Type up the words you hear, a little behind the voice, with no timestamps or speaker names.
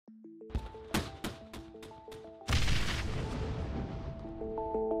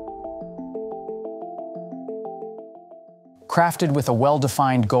Crafted with a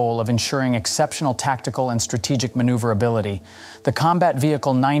well-defined goal of ensuring exceptional tactical and strategic maneuverability, the Combat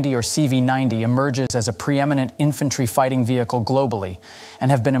Vehicle 90 or CV90 emerges as a preeminent infantry fighting vehicle globally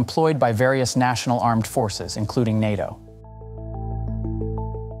and have been employed by various national armed forces, including NATO.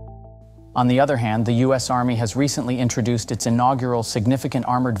 On the other hand, the U.S. Army has recently introduced its inaugural significant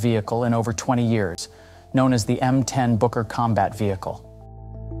armored vehicle in over 20 years, known as the M10 Booker combat vehicle.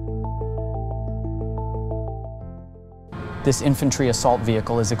 This infantry assault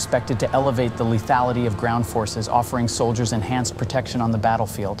vehicle is expected to elevate the lethality of ground forces, offering soldiers enhanced protection on the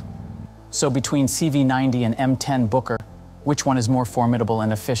battlefield. So between CV90 and M10 Booker, which one is more formidable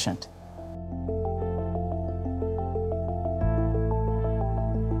and efficient?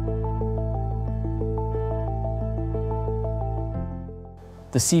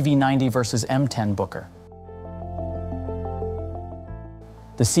 The CV90 versus M10 Booker.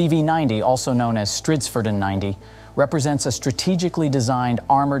 The CV90, also known as Stridsfordon 90, represents a strategically designed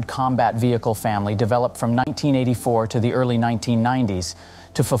armored combat vehicle family developed from 1984 to the early 1990s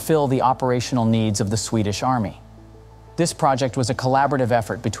to fulfill the operational needs of the Swedish Army. This project was a collaborative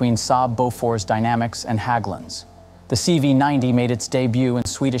effort between Saab, Bofors, Dynamics, and Hagglunds. The CV90 made its debut in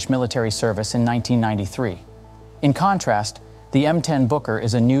Swedish military service in 1993. In contrast, the M10 Booker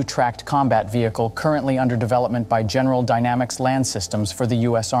is a new tracked combat vehicle currently under development by General Dynamics Land Systems for the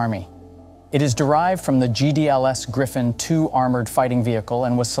U.S. Army. It is derived from the GDLS Griffin II armored fighting vehicle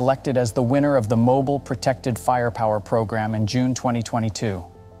and was selected as the winner of the Mobile Protected Firepower program in June 2022.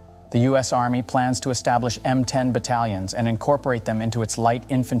 The U.S. Army plans to establish M10 battalions and incorporate them into its light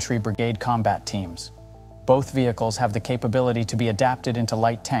infantry brigade combat teams. Both vehicles have the capability to be adapted into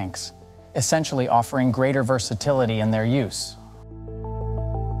light tanks, essentially offering greater versatility in their use.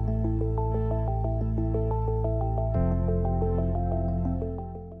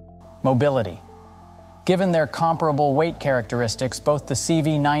 Mobility. Given their comparable weight characteristics, both the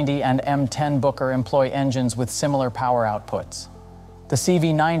CV90 and M10 Booker employ engines with similar power outputs. The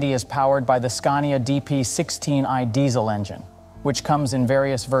CV90 is powered by the Scania DP16i diesel engine, which comes in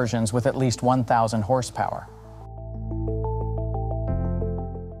various versions with at least 1,000 horsepower.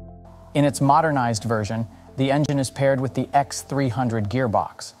 In its modernized version, the engine is paired with the X300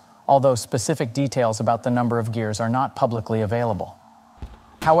 gearbox, although specific details about the number of gears are not publicly available.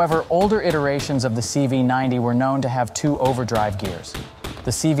 However, older iterations of the CV90 were known to have 2 overdrive gears. The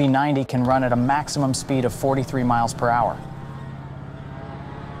CV90 can run at a maximum speed of 43 miles per hour.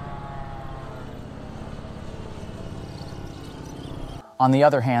 On the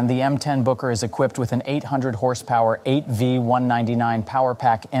other hand, the M10 Booker is equipped with an 800 horsepower 8V199 Power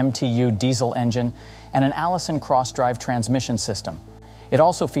Pack MTU diesel engine and an Allison cross-drive transmission system. It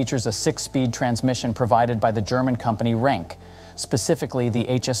also features a 6-speed transmission provided by the German company Renk, specifically the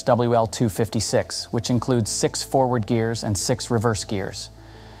HSWL 256, which includes 6 forward gears and 6 reverse gears.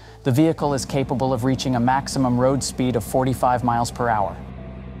 The vehicle is capable of reaching a maximum road speed of 45 miles per hour.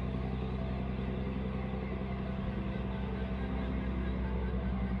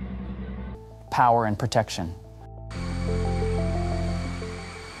 Power and protection.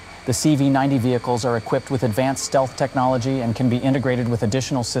 The CV90 vehicles are equipped with advanced stealth technology and can be integrated with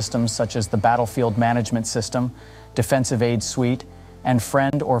additional systems such as the Battlefield Management System, Defensive Aid Suite, and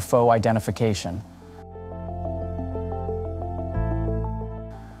friend or foe identification.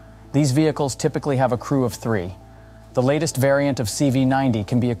 These vehicles typically have a crew of 3. The latest variant of CV90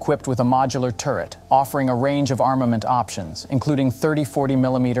 can be equipped with a modular turret, offering a range of armament options, including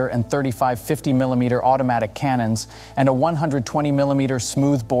 30-40mm and 35-50mm automatic cannons and a 120mm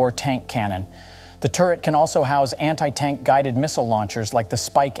smoothbore tank cannon. The turret can also house anti-tank guided missile launchers like the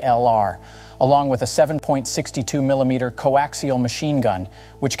Spike LR, along with a 7.62mm coaxial machine gun,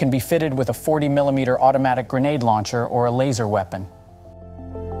 which can be fitted with a 40mm automatic grenade launcher or a laser weapon.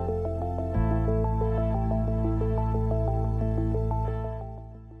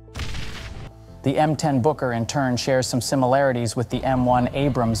 The M10 Booker, in turn, shares some similarities with the M1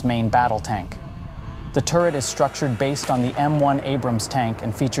 Abrams main battle tank. The turret is structured based on the M1 Abrams tank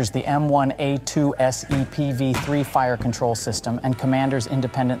and features the M1A2 SEPV3 fire control system and commander's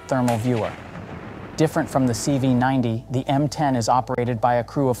independent thermal viewer. Different from the CV90, the M10 is operated by a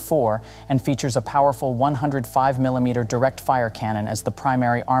crew of 4 and features a powerful 105mm direct fire cannon as the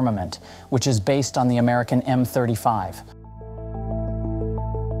primary armament, which is based on the American M35.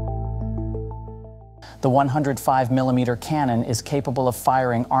 The 105mm cannon is capable of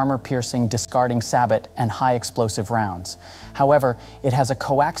firing armor-piercing, discarding sabot, and high-explosive rounds. However, it has a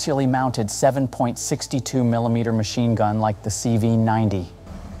coaxially mounted 7.62mm machine gun like the CV90.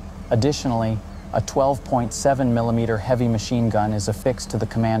 Additionally, a 12.7mm heavy machine gun is affixed to the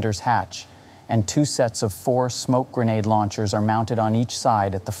commander's hatch, and 2 sets of 4 smoke grenade launchers are mounted on each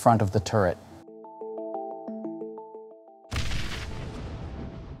side at the front of the turret.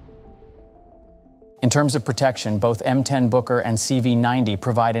 In terms of protection, both M10 Booker and CV90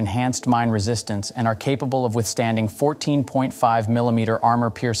 provide enhanced mine resistance and are capable of withstanding 14.5mm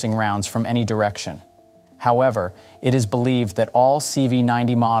armor-piercing rounds from any direction. However, it is believed that all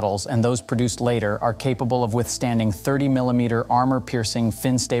CV90 models and those produced later are capable of withstanding 30mm armor-piercing,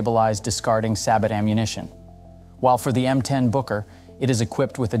 fin-stabilized discarding Saab ammunition. While for the M10 Booker, it is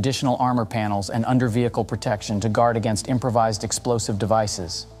equipped with additional armor panels and under-vehicle protection to guard against improvised explosive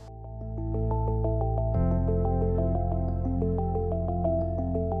devices.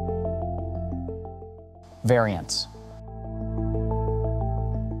 Variants.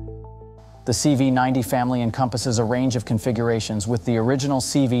 The CV90 family encompasses a range of configurations, with the original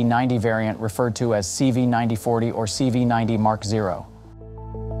CV90 variant referred to as CV9040 or CV90 Mark 0.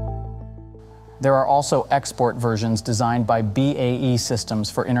 There are also export versions designed by BAE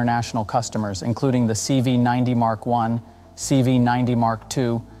Systems for international customers, including the CV90 Mark 1, CV90 Mark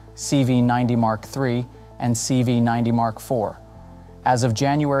 2, CV90 Mark 3, and CV90 Mark 4. As of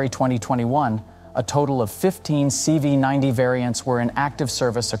January 2021, a total of 15 CV90 variants were in active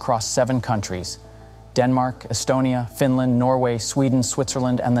service across 7 countries: Denmark, Estonia, Finland, Norway, Sweden,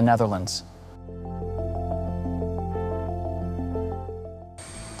 Switzerland, and the Netherlands.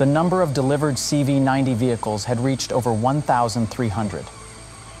 The number of delivered CV90 vehicles had reached over 1,300.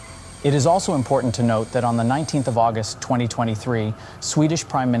 It is also important to note that on the 19th of August 2023, Swedish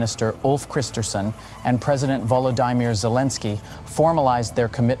Prime Minister Ulf Kristersson and President Volodymyr Zelensky formalized their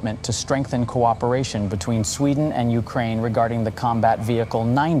commitment to strengthen cooperation between Sweden and Ukraine regarding the combat vehicle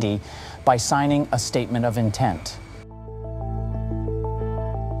 90 by signing a statement of intent.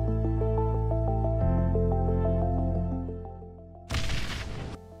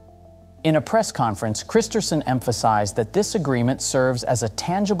 In a press conference, Kristersson emphasized that this agreement serves as a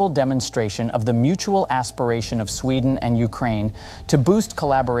tangible demonstration of the mutual aspiration of Sweden and Ukraine to boost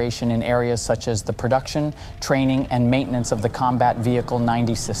collaboration in areas such as the production, training, and maintenance of the combat vehicle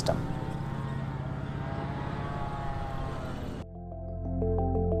 90 system.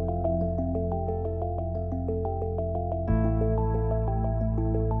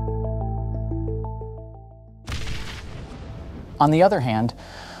 On the other hand,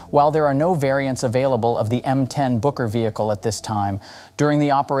 while there are no variants available of the M10 Booker vehicle at this time, during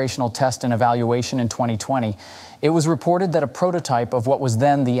the operational test and evaluation in 2020, it was reported that a prototype of what was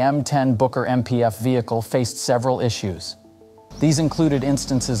then the M10 Booker MPF vehicle faced several issues. These included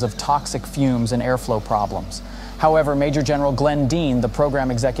instances of toxic fumes and airflow problems. However, Major General Glenn Dean, the program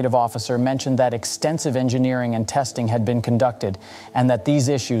executive officer, mentioned that extensive engineering and testing had been conducted and that these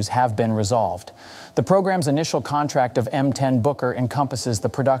issues have been resolved. The program's initial contract of M10 Booker encompasses the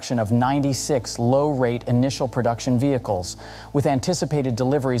production of 96 low-rate initial production vehicles, with anticipated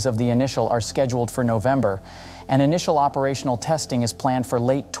deliveries of the initial are scheduled for November, and initial operational testing is planned for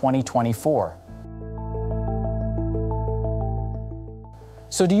late 2024.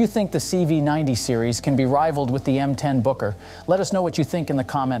 So do you think the CV90 series can be rivaled with the M10 Booker? Let us know what you think in the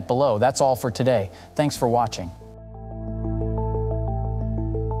comment below. That's all for today. Thanks for watching.